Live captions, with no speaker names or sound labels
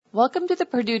Welcome to the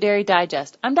Purdue Dairy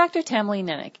Digest. I'm Dr. Tamalee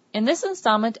Nennick. In this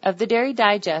installment of the Dairy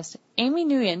Digest, Amy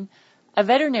Nguyen, a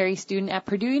veterinary student at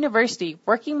Purdue University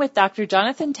working with Dr.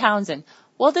 Jonathan Townsend,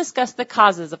 will discuss the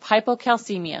causes of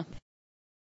hypocalcemia.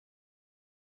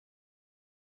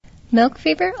 Milk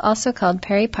fever, also called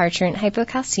periparturient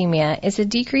hypocalcemia, is a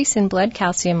decrease in blood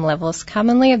calcium levels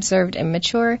commonly observed in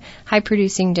mature,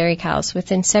 high-producing dairy cows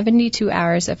within 72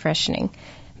 hours of freshening.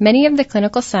 Many of the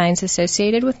clinical signs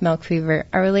associated with milk fever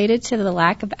are related to the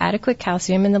lack of adequate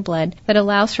calcium in the blood that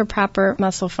allows for proper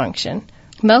muscle function.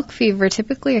 Milk fever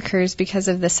typically occurs because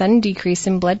of the sudden decrease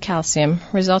in blood calcium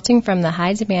resulting from the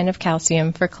high demand of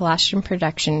calcium for colostrum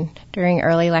production during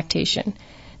early lactation.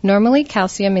 Normally,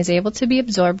 calcium is able to be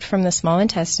absorbed from the small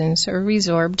intestines or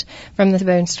resorbed from the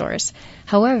bone stores.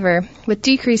 However, with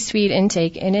decreased feed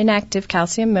intake and inactive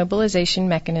calcium mobilization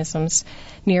mechanisms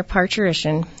near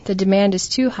parturition, the demand is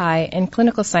too high and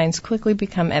clinical signs quickly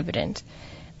become evident.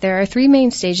 There are 3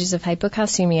 main stages of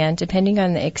hypocalcemia depending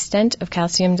on the extent of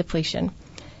calcium depletion.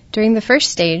 During the first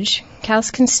stage,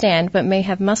 cows can stand but may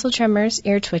have muscle tremors,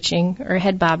 ear twitching, or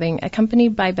head bobbing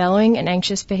accompanied by bellowing and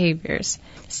anxious behaviors.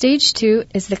 Stage 2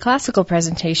 is the classical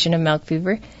presentation of milk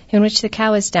fever, in which the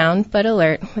cow is down but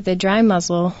alert with a dry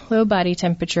muzzle, low body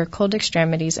temperature, cold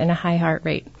extremities, and a high heart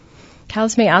rate.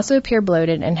 Cows may also appear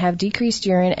bloated and have decreased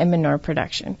urine and manure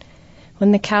production.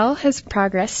 When the cow has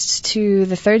progressed to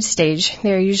the third stage,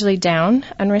 they are usually down,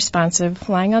 unresponsive,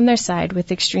 lying on their side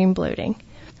with extreme bloating.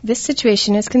 This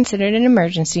situation is considered an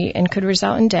emergency and could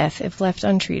result in death if left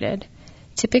untreated.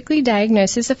 Typically,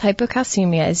 diagnosis of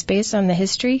hypocalcemia is based on the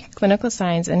history, clinical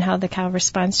signs, and how the cow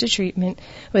responds to treatment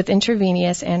with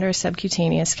intravenous and/or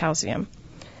subcutaneous calcium.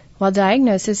 While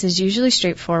diagnosis is usually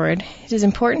straightforward, it is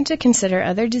important to consider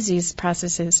other disease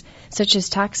processes such as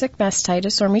toxic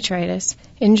mastitis or metritis,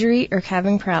 injury, or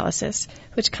calving paralysis,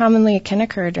 which commonly can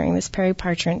occur during this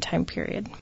periparturient time period.